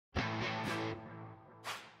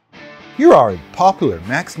Here are the popular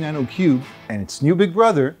MAX NANO Cube and its new big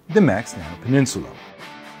brother, the MAX NANO Peninsula.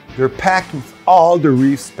 They're packed with all the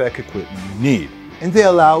reef spec equipment you need, and they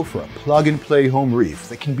allow for a plug-and-play home reef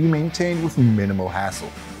that can be maintained with minimal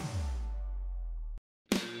hassle.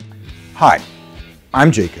 Hi,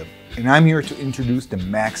 I'm Jacob, and I'm here to introduce the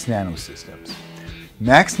MAX NANO systems.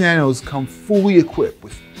 MAX Nanos come fully equipped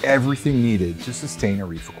with everything needed to sustain a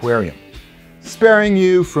reef aquarium, sparing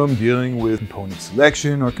you from dealing with component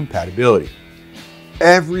selection or compatibility.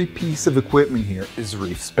 Every piece of equipment here is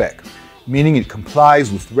reef spec, meaning it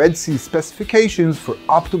complies with Red Sea specifications for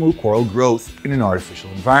optimal coral growth in an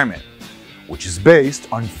artificial environment, which is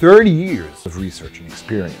based on 30 years of research and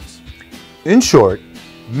experience. In short,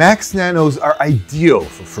 MAX Nanos are ideal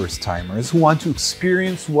for first-timers who want to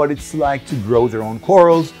experience what it's like to grow their own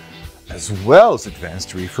corals, as well as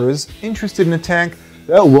advanced reefers interested in a tank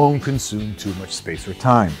that won't consume too much space or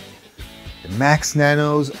time. The MAX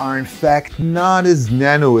Nanos are in fact not as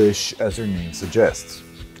nano-ish as their name suggests.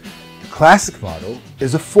 The classic model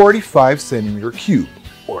is a 45cm cube,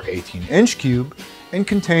 or 18-inch cube, and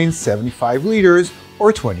contains 75 liters,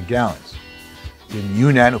 or 20 gallons. The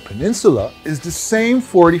new NANO Peninsula is the same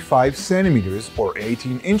 45 centimeters or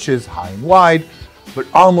 18 inches high and wide, but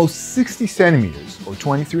almost 60 centimeters or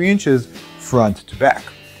 23 inches front to back,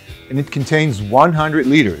 and it contains 100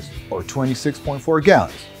 liters or 26.4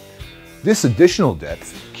 gallons. This additional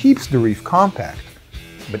depth keeps the reef compact,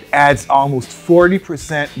 but adds almost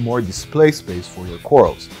 40% more display space for your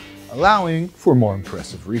corals, allowing for more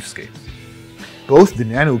impressive reefscapes. Both the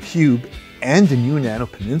NANO Cube and the new NANO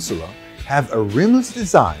Peninsula have a rimless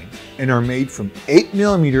design and are made from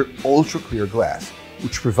 8mm ultra-clear glass,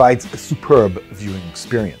 which provides a superb viewing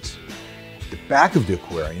experience. The back of the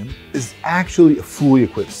aquarium is actually a fully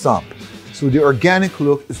equipped sump, so the organic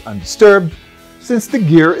look is undisturbed since the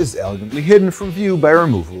gear is elegantly hidden from view by a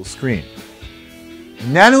removable screen. The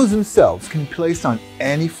Nanos themselves can be placed on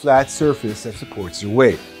any flat surface that supports their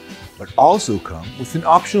weight, but also come with an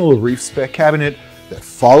optional reef spec cabinet that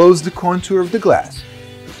follows the contour of the glass,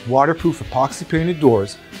 waterproof epoxy painted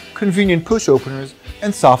doors, convenient push openers,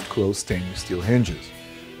 and soft close stainless steel hinges.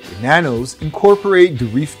 The Nanos incorporate the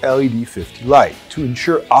Reef LED 50 light to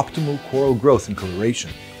ensure optimal coral growth and coloration.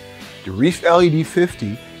 The Reef LED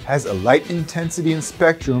 50 has a light intensity and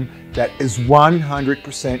spectrum that is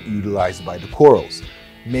 100% utilized by the corals,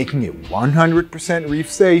 making it 100%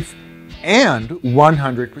 reef safe and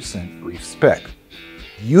 100% reef spec.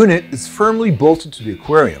 The unit is firmly bolted to the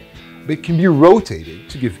aquarium, but can be rotated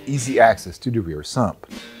to give easy access to the rear sump.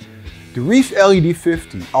 The Reef LED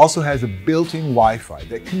 50 also has a built-in Wi-Fi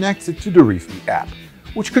that connects it to the reefkeeping app,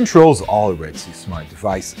 which controls all Red Sea smart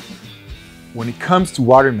devices. When it comes to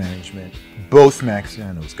water management, both MAX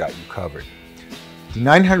Nanos got you covered. The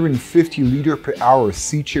 950 liter per hour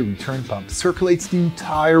Seache return pump circulates the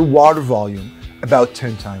entire water volume about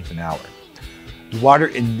 10 times an hour. The water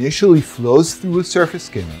initially flows through a surface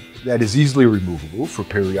skimmer that is easily removable for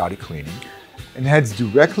periodic cleaning and heads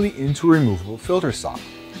directly into a removable filter sock.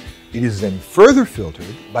 It is then further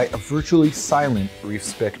filtered by a virtually silent Reef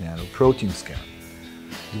Spec Nano protein skimmer.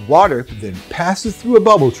 The water then passes through a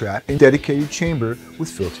bubble trap in a dedicated chamber with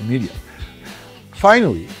filter media.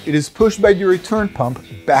 Finally, it is pushed by the return pump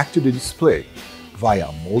back to the display via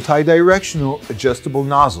a multi-directional adjustable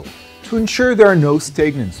nozzle to ensure there are no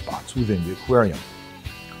stagnant spots within the aquarium.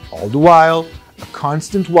 All the while, a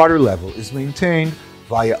constant water level is maintained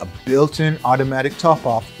via a built-in automatic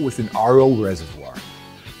top-off with an RO reservoir,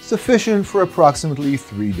 sufficient for approximately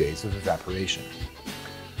 3 days of evaporation.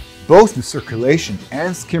 Both the circulation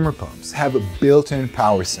and skimmer pumps have a built-in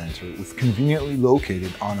power center with conveniently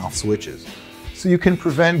located on-off switches, so you can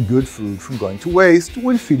prevent good food from going to waste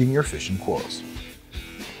when feeding your fish and corals.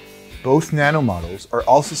 Both Nano models are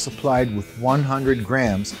also supplied with 100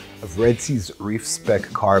 grams of Red Sea's Reef Spec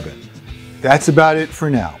carbon. That's about it for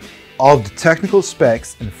now. All of the technical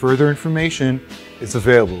specs and further information is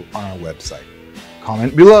available on our website.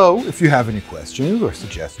 Comment below if you have any questions or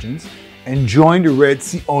suggestions, and join the Red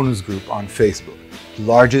Sea Owners Group on Facebook, the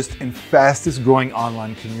largest and fastest growing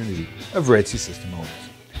online community of Red Sea system owners.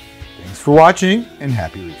 Thanks for watching and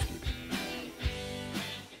happy reef keeping.